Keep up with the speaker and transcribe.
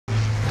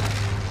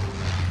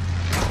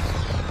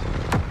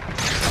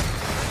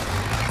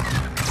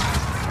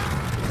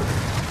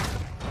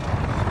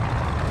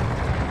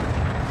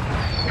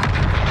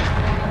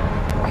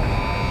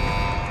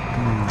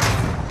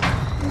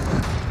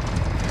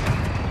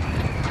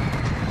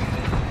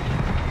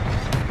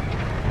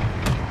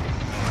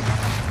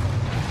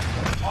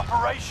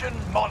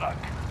Operation Monarch.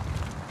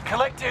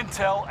 Collect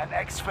intel and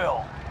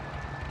exfil.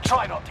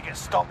 Try not to get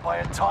stopped by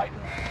a Titan.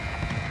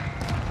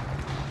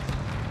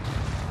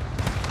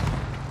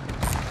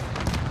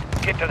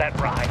 Get to that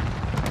ride.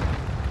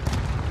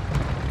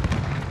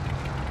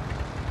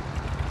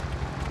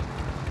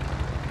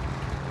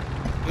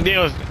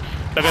 Diego,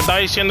 lo que estaba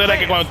diciendo era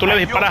que cuando tú le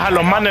disparas a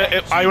los manes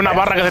hay una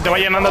barra que se te va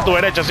llenando a tu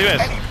derecha, ¿sí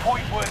ves?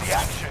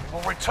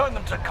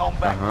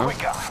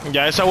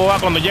 Ya esa boba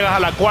cuando llegas a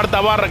la cuarta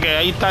barra, que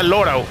ahí está el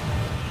Lorao.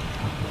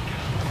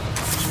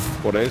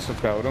 Por eso,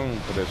 cabrón,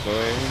 por eso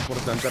es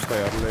importante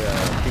pegarle a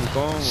King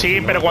Kong.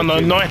 Sí, pero no, cuando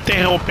no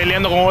estés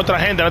peleando con otra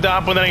gente, no te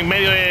vas a poner en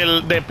medio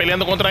de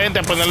peleando con otra gente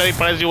a ponerle a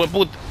disparar a ese hijo de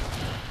puta.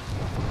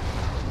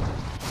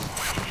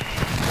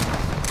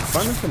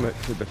 Bueno,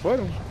 se te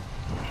fueron.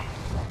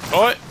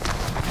 Oye.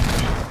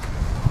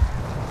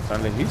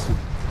 Están lejísimos.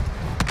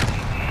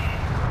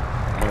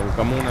 Bueno,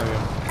 buscamos un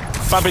avión.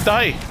 Papi, ¿estás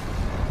ahí?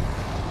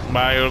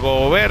 Va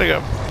algo verga.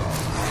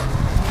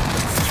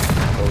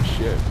 Oh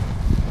shit.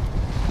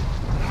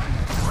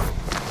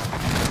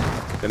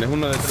 Tenés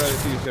uno detrás de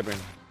ti, Sepen.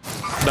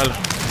 Dale.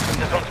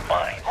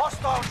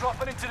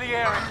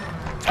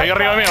 ¿Está ahí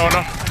arriba mío o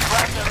no?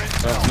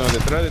 No,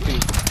 detrás de ti.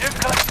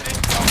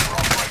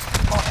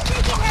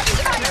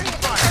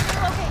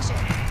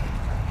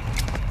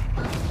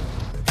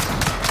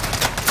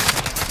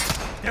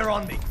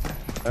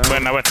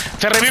 Bueno, bueno.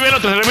 Se revive el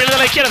otro, se revive el de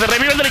la izquierda, se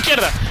revive el de la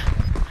izquierda.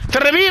 ¡Se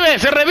revive!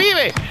 ¡Se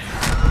revive!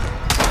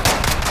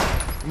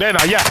 Ven,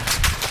 allá.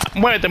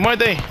 Muévete,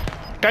 muévete ahí.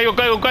 Caigo.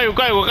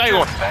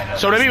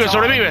 Sobrevive. Tu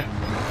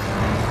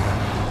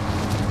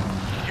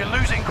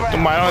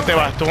madre, ¿dónde te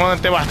vas? ¿Dónde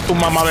te vas? Tu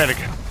mamá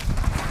verga.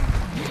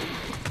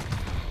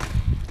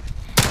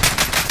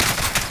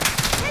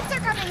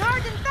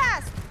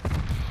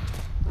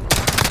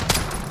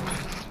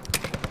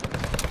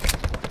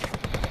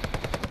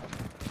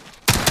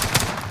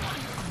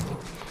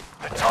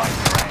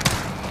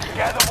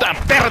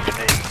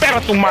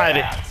 Perra tu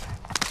madre.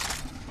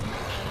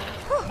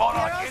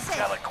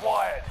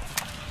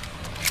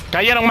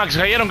 Cayeron, Max,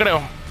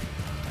 creo.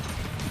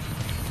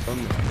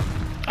 ¿Dónde?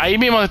 Ahí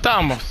mismo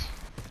estábamos.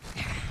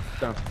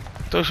 Está.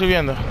 Estoy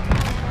subiendo.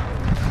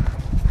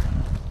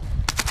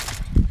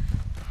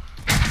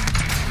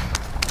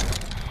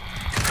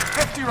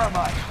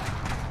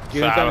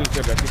 Aquí están.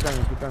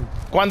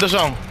 ¿Cuántos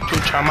son?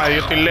 Chucha madre,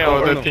 yo estoy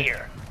lejos de ti.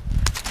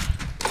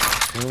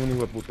 Es un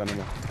hijo de puta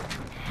nomás.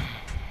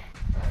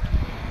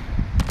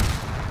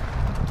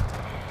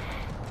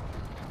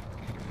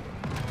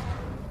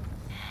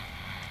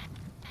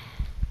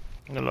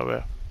 No lo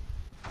veo.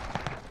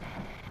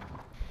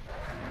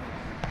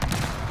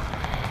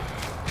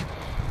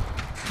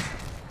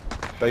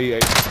 Está ahí.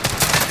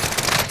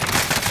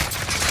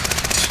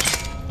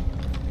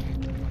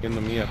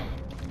 Haciendo mierda.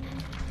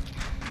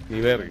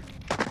 Ni verga.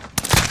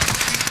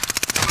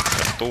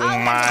 Tu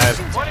madre.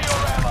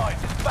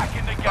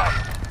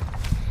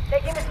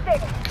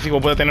 Si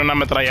vos puedes tener una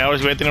ametralladora,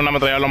 si hubiera tenido una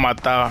ametralladora lo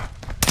mataba.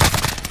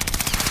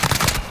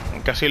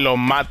 Casi lo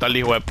mata al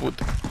hijo de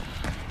puta.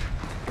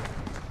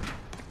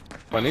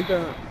 Panita,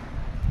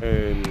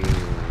 el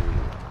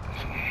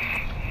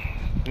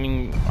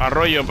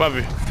arroyo,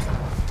 papi.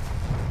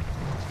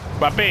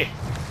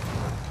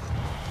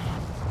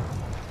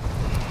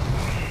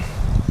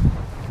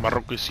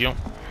 Barroquición.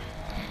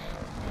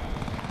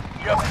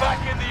 You're back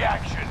in the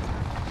action.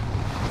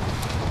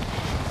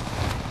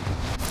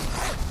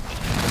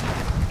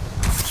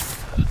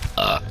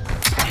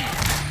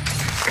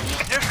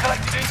 You've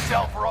collected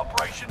intel for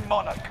Operation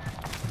Monarch.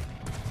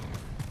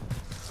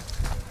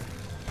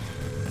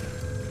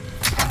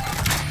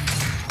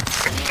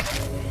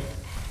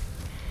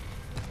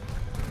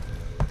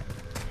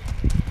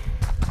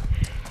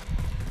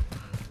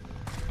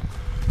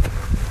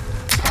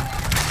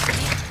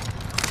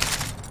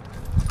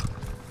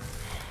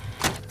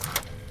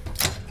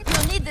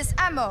 You'll need this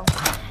ammo.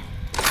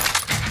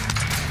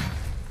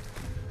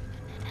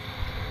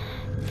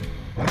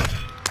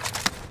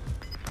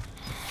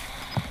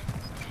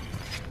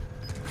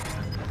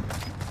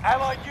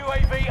 Allied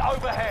UAV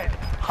overhead.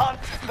 Hunt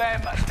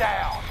them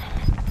down.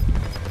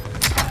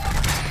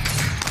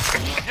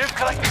 You've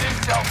collected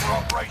intel for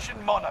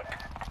Operation Monarch.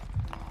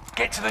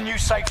 Get to the new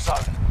safe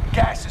zone.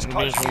 Gas is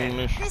closing in.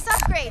 This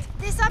upgrade.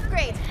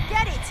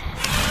 Get it.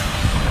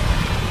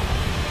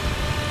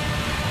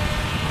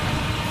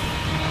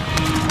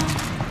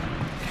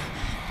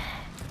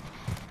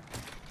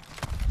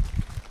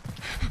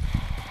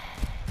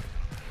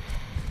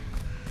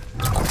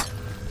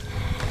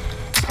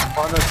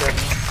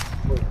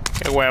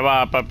 Qué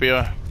huevada, papi.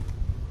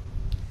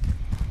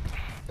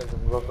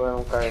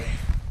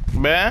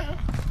 ¿Ve?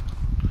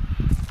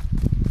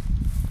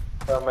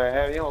 Pero me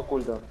dejé bien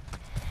oculto.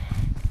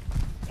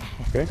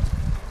 ¿qué?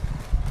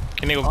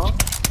 ¿Quién digo?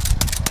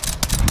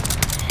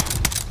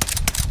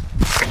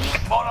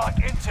 Monarch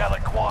intel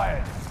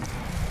acquired.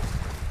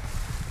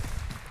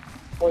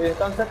 Oye,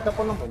 están cerca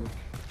por lo menos.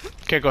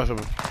 ¿Qué cosa,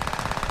 papi?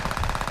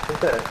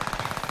 Ustedes.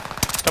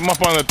 Estamos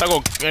por donde está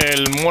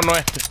el mono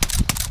este.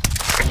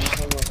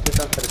 No, sí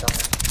están cerca.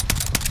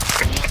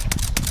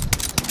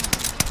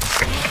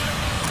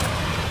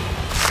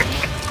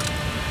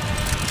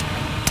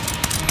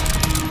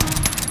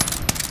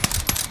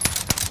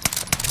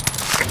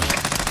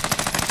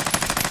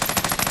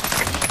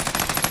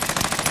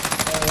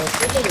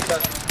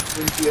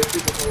 Un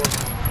piecito, por favor.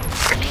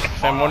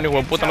 Ese mono hijo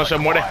de puta no se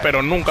muere,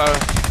 pero nunca.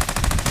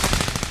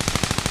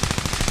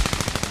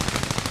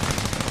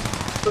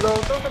 Pero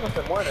creo que no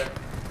se muere.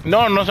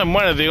 No, no se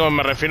muere, digo,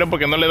 me refiero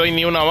porque no le doy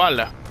ni una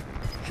bala.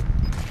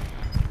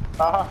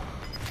 Ajá.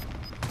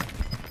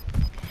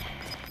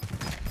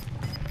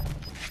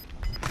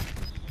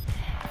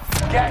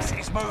 Gas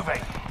is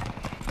moving.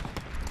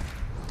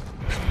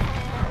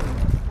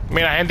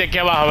 Mira, gente aquí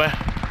abajo, ve.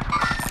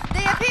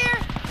 They appear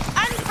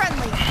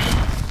unfriendly.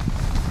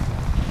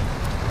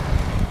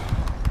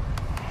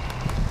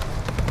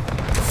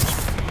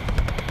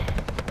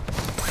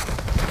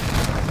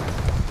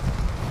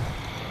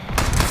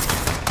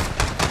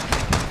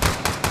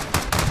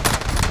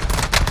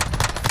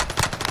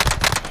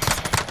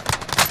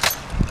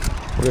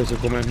 Porque se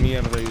come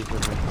mierda y dice.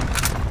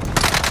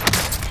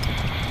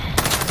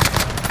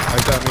 Ahí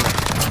está, mira.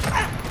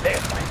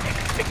 There's my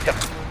next victim.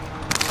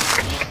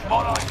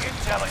 Monarch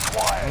intel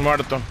acquired.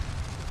 Muerto.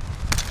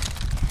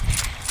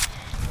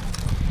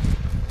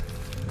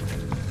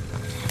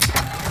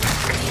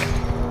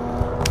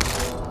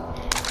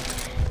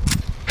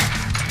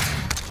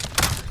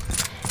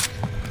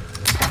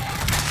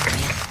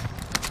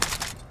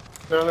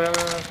 Mira, mira,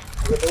 mira.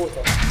 ¿Qué te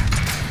gusta?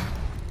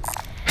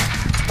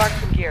 Mark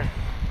some gear.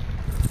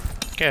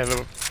 ¿Qué?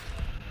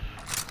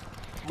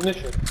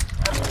 Munition.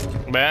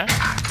 ¿Ve?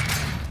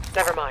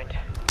 Never mind.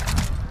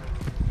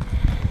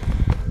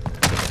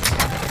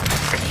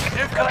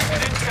 You've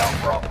collected intel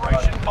for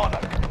Operation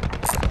Monarch.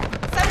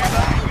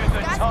 Someone Use the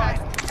gas time.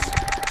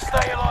 mask.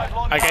 Stay alive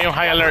long Aquí hay un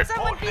high alert.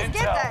 Someone please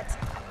get that.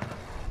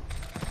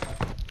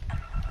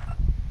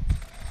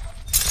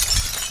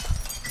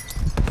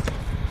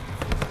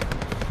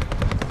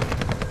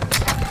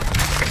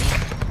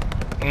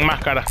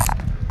 Máscara.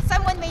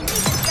 Someone may need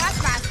this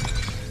gas mask.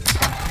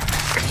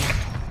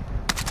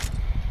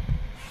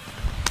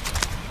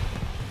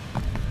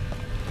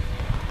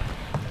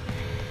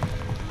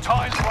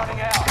 Time's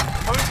running out.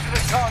 Move to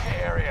the target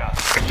area.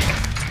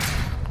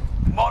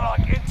 Monarch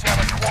intel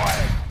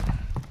acquired.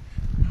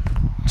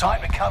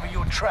 Time to cover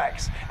your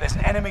tracks. There's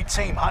an enemy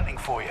team hunting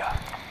for you.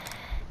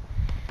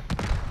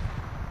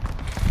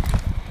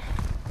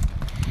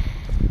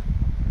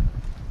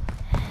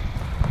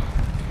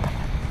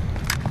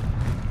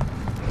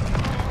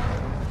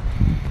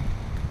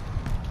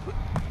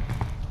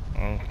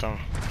 Então.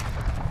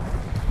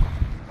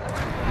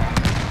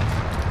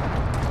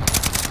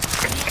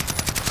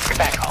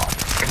 Back on.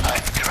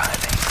 I'm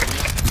driving.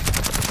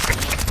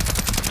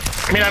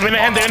 Mira, viene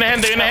gente, viene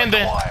gente, viene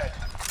gente. Acquired.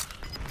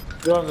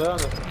 ¿De dónde? ¿De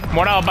dónde?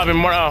 Morado, papi,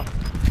 morado.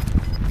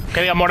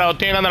 ¿Qué diga morado?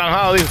 Tiene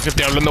anaranjado, dijo que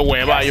estoy hablando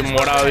hueva, yo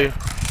morado, dijo.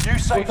 New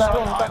safe Puta,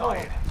 zone puta,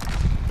 highlighted.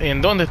 ¿Y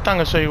en dónde están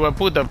esos hijos de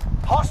puta?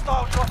 Hostile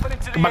dropping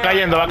into the Va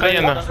cayendo, va area.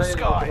 cayendo. Watch the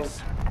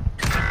skies.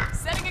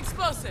 Setting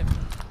explosive.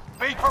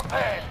 Be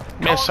prepared.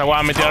 Esa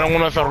guay, me tiraron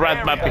uno de esos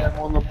rats, papi. El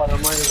mundo para el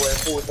hijo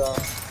de puta.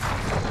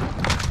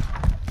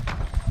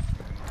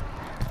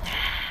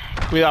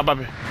 Cuidado,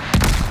 papi.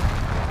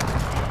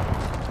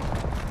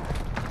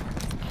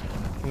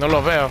 No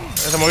los veo.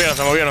 Se movieron,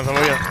 se movieron, se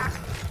movieron.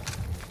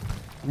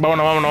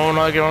 Vámonos, vámonos,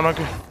 vámonos de aquí, vámonos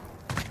aquí.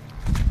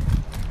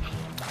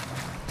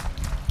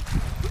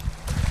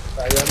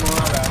 Caíamos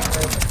a la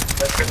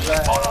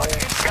Monarch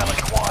intel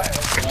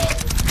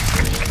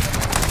acquired.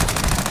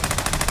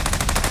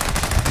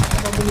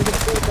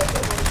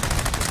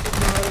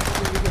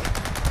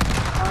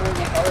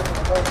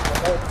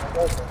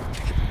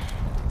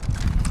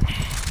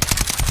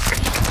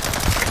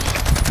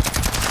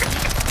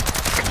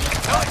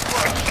 Nice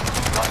work.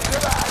 Got to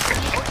that.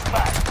 Push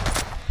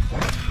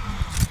back.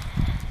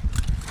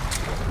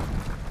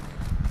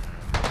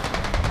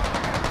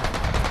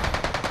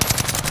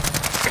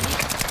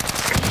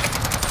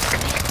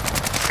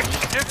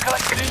 You've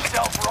collected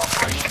intel for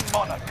Operation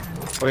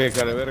Monarch. Oye,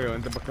 cara verga,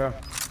 vente para acá.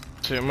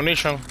 Sí,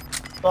 munition.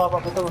 Toma,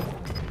 papi, toma.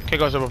 ¿Qué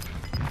cosa, papi?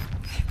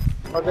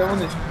 ¿Para qué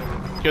munition?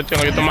 Yo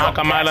tengo más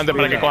acá más adelante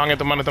para que cojan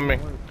estos manes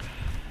también.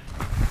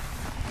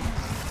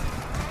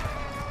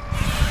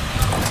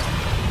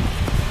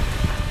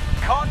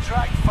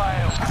 Contract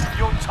failed.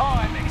 Your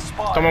time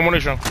expired. Toma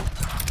munition.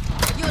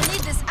 You'll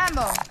need this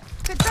ammo.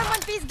 Could someone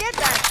please get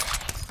that?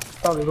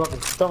 Papi, papi,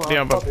 toma,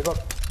 Bien, papi, papi.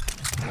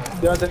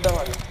 Llévate esta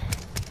mano.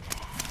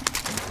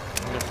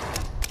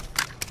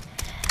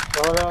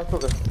 Vamos a la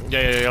azúcar.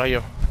 Ya,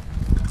 yo.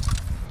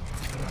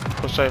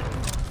 José.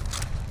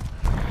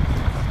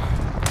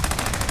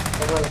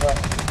 Vamos a la.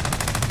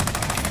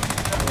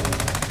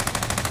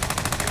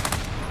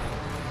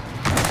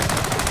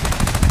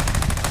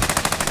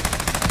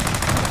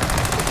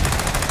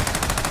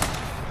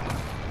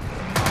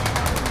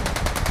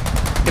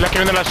 Y la que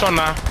viene de la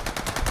zona.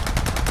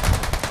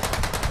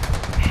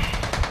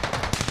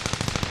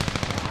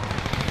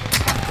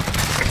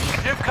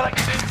 You've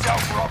collected intel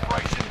for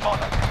Operation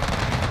Monarch.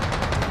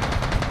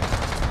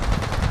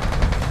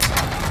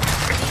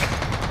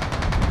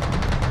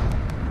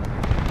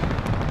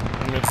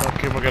 Me está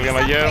aquí porque alguien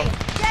la lleva. Upgrade.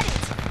 Get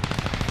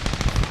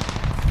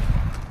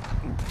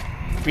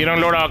it. Vieron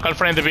logrado acá al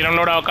frente, vieron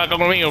logrado acá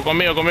conmigo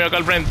acá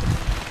al frente.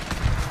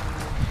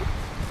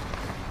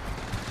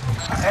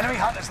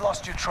 Enemy hunters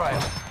lost your trail.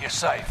 You're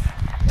safe.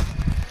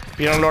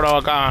 Vieron un loro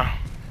acá.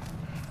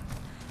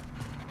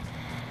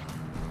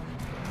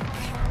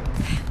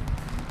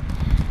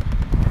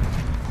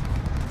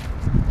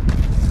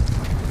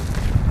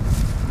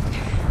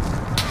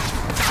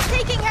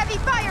 Taking heavy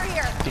fire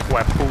here. Hijo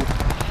de puta.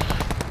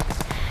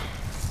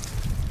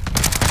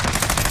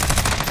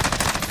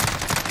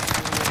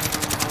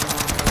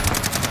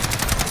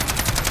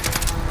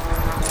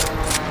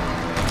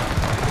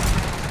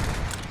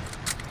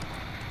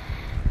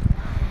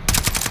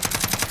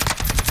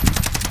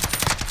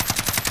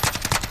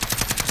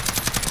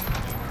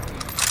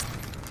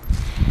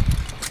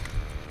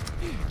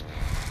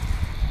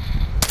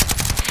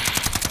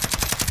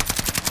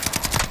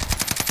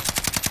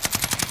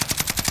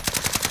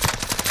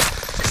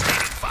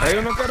 Hay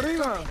uno acá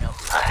arriba.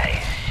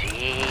 I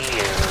see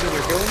you. ¿Me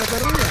queda uno acá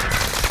arriba?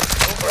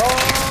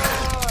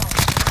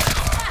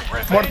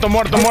 Muerto,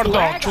 muerto, muerto.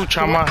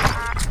 Chucha más.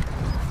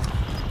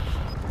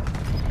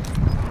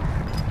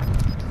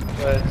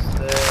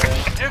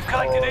 You've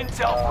collected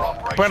intel for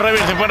operation. Pueden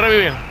revivir, se pueden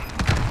revivir.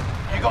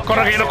 You got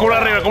Corre que yo lo cubro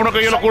arriba, uno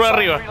que yo lo cubro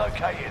arriba.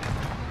 Relocated.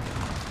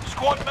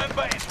 Squad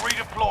member is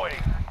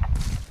redeploying.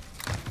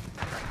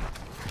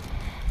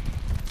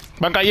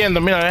 Van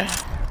cayendo, mira,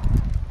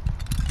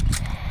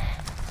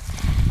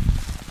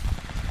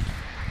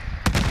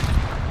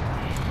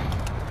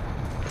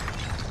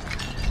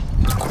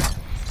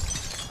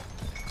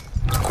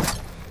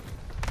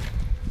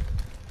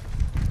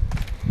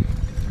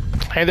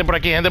 gente por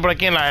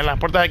aquí en las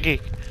puertas de aquí.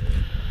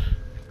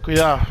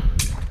 Cuidado.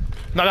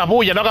 No hagas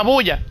bulla, no hagas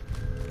bulla.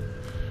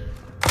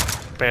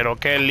 Pero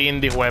qué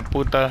lindo, hijo de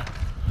puta.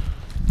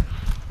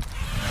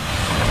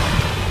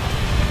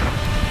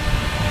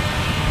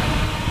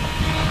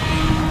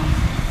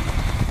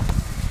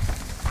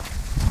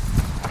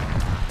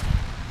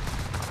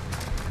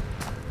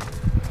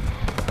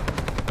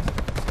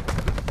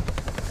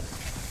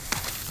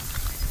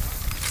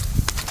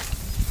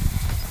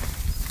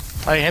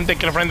 Hay gente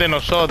aquí al frente de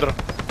nosotros.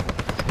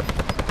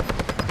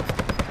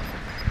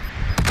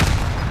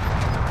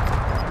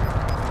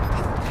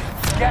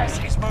 Gas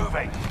is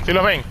moving. ¿Sí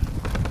los ven?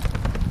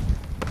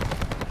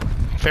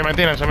 Se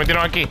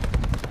metieron aquí.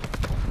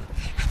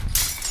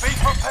 Be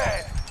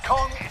prepared.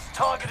 Kong is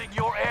targeting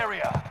your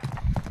area.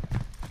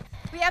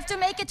 We have to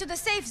make it to the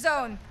safe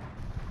zone.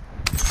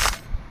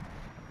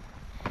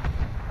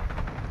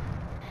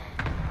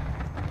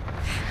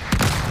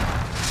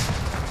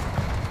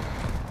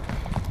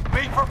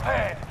 Be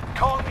prepared.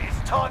 Kong is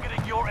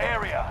targeting your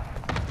area.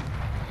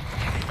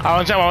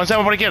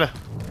 Avancemos por izquierda.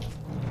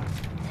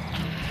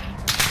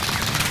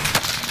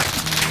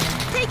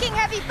 Taking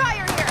heavy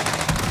fire here.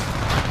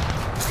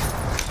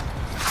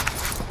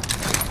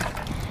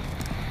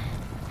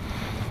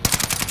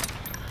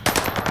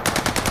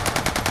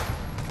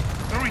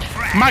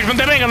 Max, no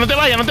te vengas, no te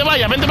vayas.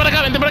 Vente para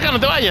acá, no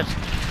te vayas.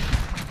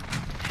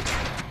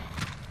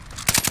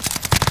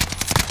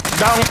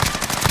 Down.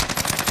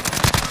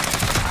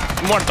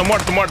 Muerto.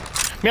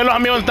 Mira los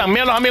amigos están.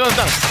 We're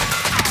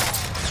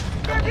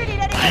really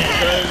letting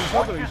it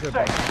Watch your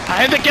step. Hay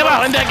gente aquí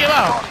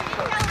abajo,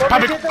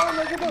 Papi,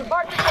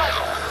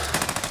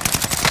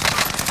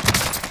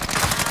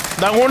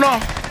 dan uno.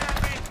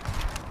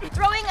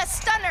 Throwing a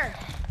stunner.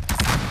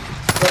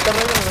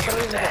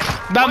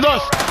 Dan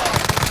dos.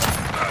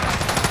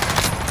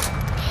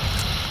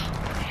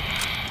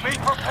 Be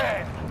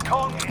prepared.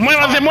 Kong is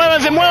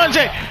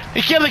Muévanse.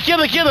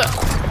 Izquierda.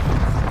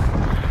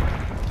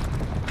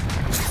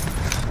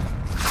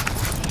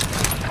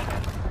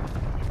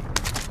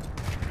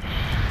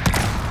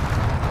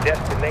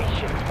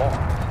 Destination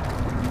marked.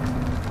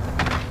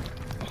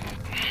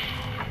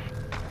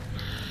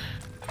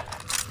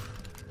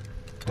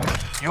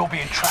 You're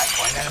being tracked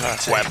by an enemy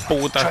team.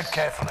 Hueputas. Tread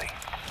carefully.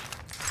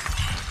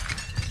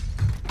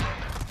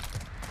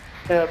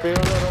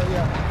 Pego el oro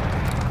allá.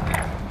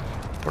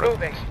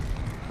 Moving.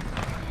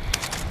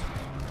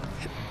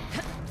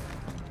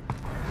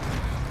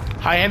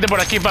 Hay gente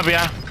por aquí, papi.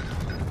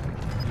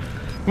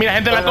 Mira,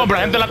 gente en la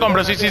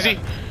compra, sí.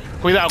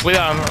 Cuidado,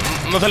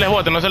 no se les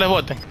boten.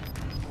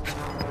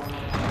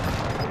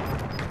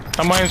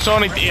 Estamos en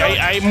zona y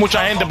hay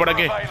mucha gente por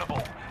aquí.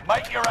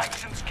 Make your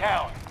actions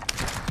count.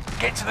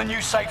 Get to the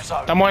new safe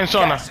zone. Estamos en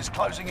zona. Gas is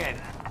closing in.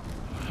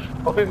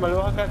 Opi, me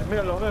lo vas a caer.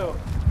 Mira, los veo.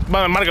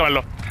 Vale,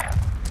 márcamelo.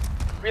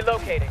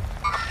 Relocating.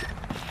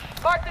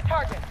 Mark the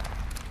target.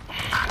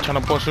 Yo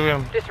no puedo subir.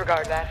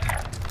 Disregard that.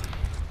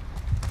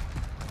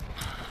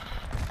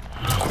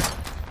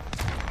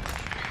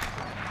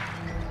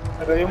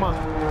 Me reí más.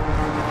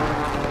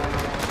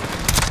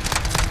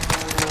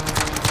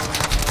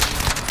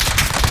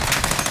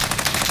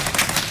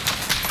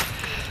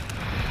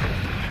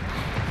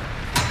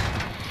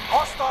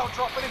 Hostile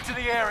dropping into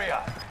the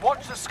area.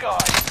 Watch the sky.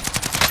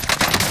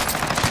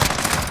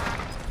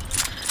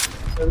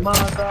 Me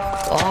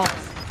mata.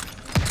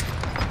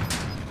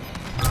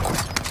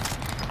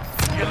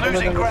 You're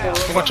losing ground.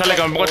 Me pongo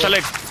chaleco.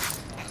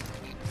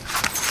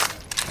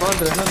 No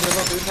entres,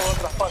 tuvimos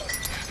otras partes.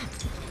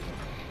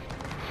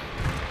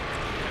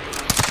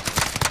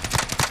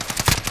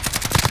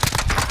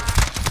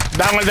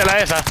 Dame el de la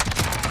esa.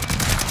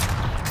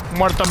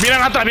 Muertos.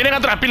 Vienen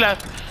atrás, pilas.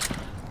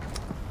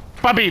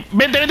 Papi,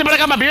 vente para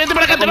acá, papi, vente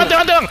para acá, te van.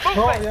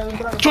 No, ya no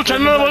entraron. Chucha,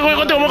 no, voy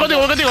contigo,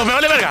 me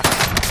vale verga.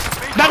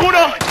 Dan uno.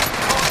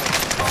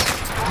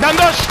 Dan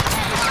dos.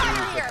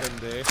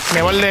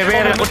 Me vale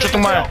verga, coche tu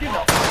madre. We've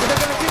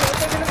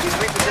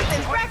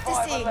been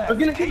practicing.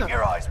 Aquí en la esquina. Keep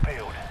your eyes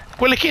peeled.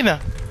 ¿Cuál es la esquina?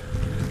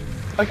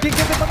 Aquí,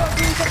 ¿qué te pasó?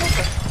 Aquí, esa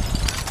puta.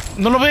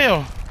 No lo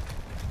veo.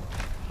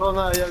 No,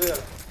 nada, ya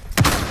olvídalo.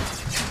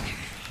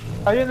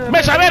 Ahí viene.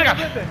 ¡Ves a verga!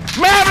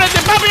 ¡Me ábrete,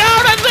 papi,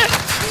 ábrete!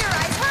 Your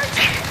eyes hurt.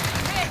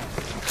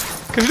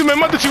 Que si me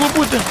mata, chico de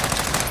puta.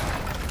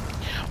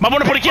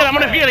 Vámonos por izquierda,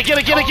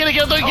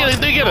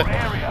 izquierda.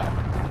 Area.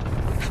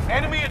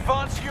 Enemy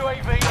advanced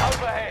UAV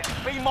overhead.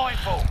 Be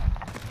mindful.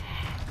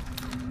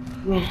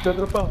 Te he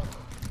atrapado.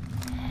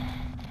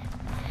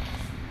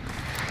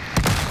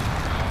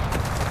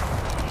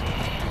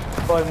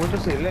 Oh, hay mucho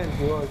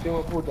silencio,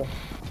 tío puta.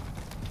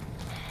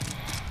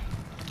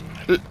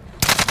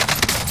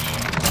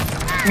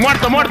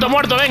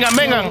 Muerto, vengan.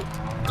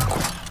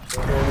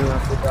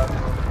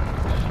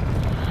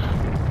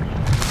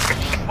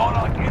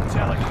 Monarch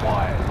intel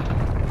acquired.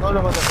 No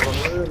lo matas, por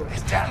favor.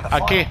 It's down to the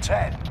Aquí. final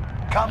 10.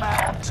 Come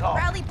out on top.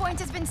 Rally point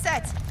has been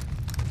set.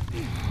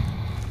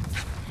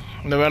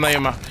 No veo a nadie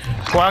más.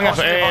 Juan,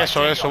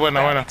 eso,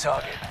 buena.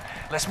 Target.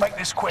 Let's make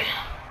this quick.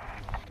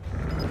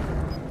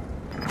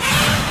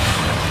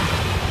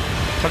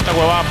 Falta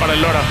huevada para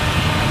el Lora.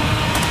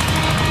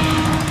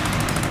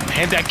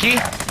 Gente aquí.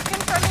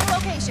 Confirming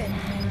location.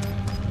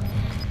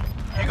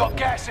 You got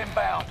gas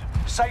inbound.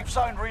 Safe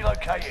zone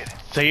relocated.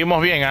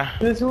 Seguimos bien, ¿ah?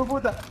 Hijo de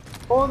puta.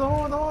 Oh,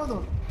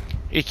 no.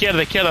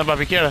 Izquierda,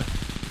 papi, izquierda.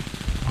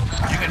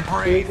 You can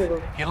breathe.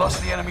 You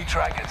lost the enemy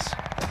trackers.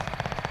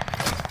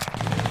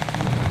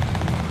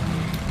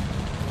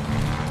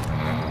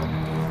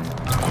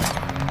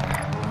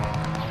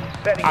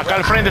 Acá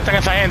al frente están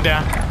esa gente,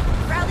 ¿ah?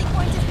 Rally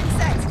point has been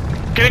set.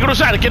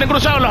 ¿Quieren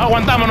cruzar o los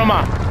aguantamos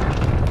nomás?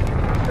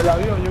 El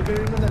avión, yo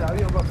quiero irme en el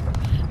avión, papá.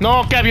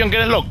 No, ¿qué avión? ¿Que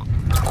eres loco?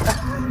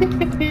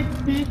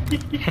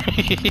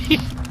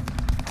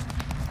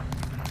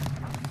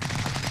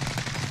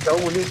 Está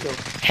bonito.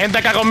 Gente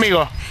acá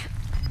conmigo.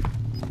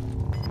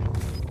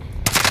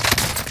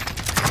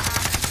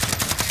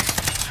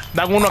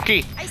 Dan uno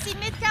aquí. I see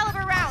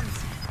mid-caliber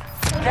rounds.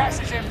 Gas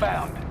is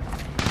inbound.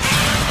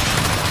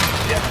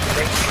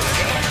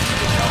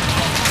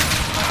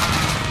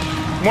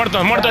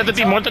 Muerto este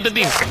team. Mark.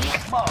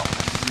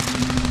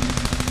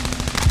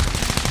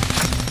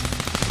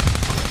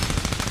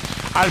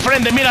 Al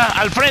frente, mira,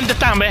 al frente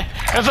están, ¿ves?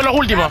 Esos son los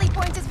últimos. Rally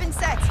point has been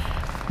set.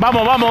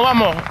 Vamos.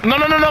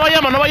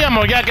 No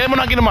vayamos, ya,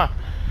 quedémonos aquí nomás.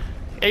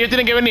 Ellos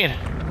tienen que venir.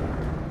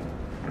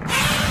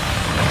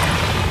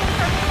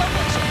 Confirming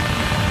location.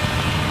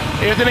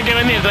 Ellos tienen que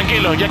venir,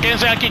 tranquilos. Ya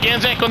quédense aquí,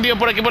 quédense escondidos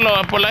por aquí, por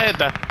la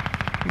esta.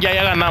 Ya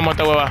ganamos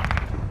esta hueva.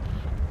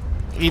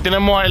 Y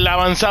tenemos el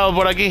avanzado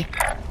por aquí.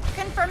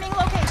 Confirming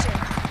location.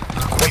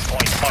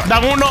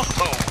 Dan uno.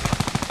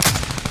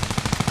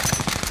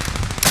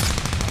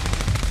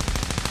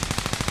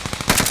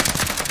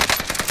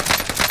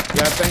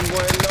 Ya tengo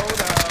el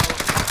loadout.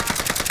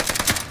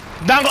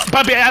 Dan,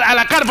 papi, a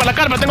la carpa,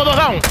 tengo dos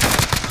down.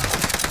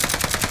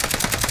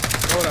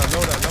 Loadout.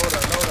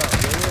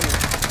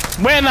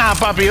 Buena,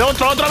 papi,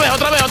 otra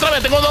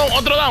vez, tengo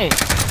otro down.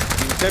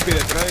 Tepi,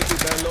 detrás de ti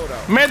está el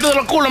loadout. Métete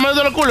los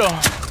culos.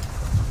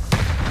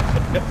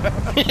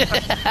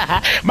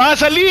 Van a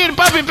salir,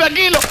 papi,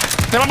 tranquilo.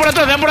 Se van por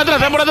atrás.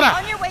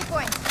 On your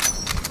waypoint.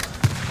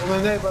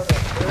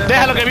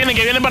 Déjalo que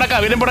vienen para acá,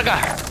 Confirming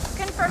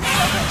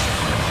location.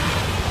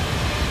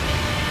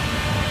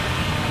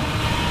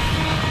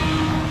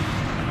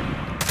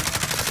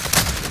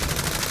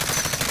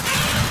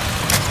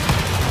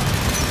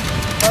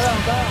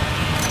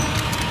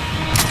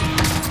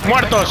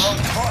 Muertos.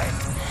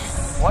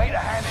 Way to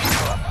hand it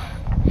to 'em.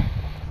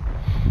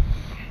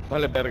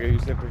 Vale, verga,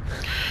 Giuseppe.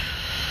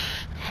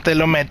 Te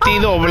lo metí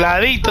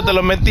dobladito,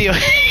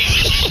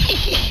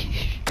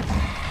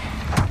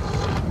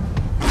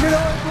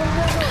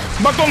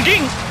 Va con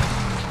King.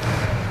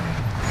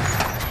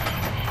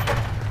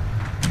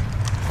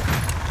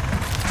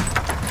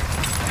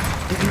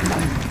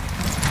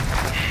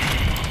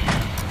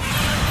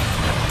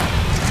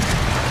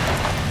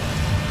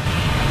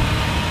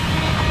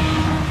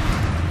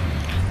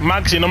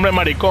 Maxi, nombre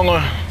maricón.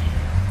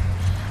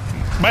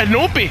 Va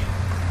Snoopy.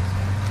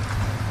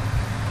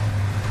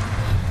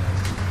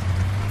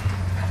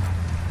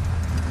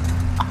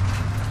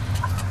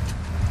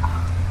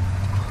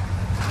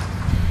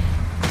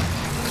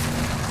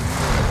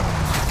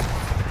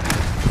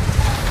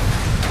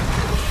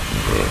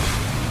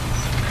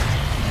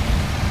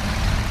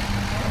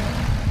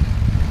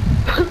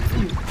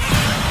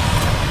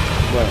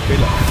 Bueno,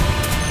 pila.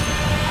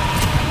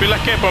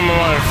 ¿Pilas qué, pues,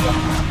 mamá?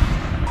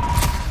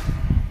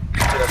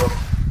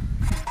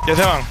 ¿Ya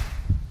se van?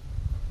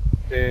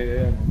 Sí,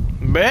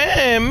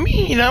 Ve,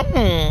 mira.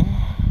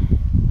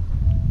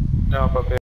 no, papi.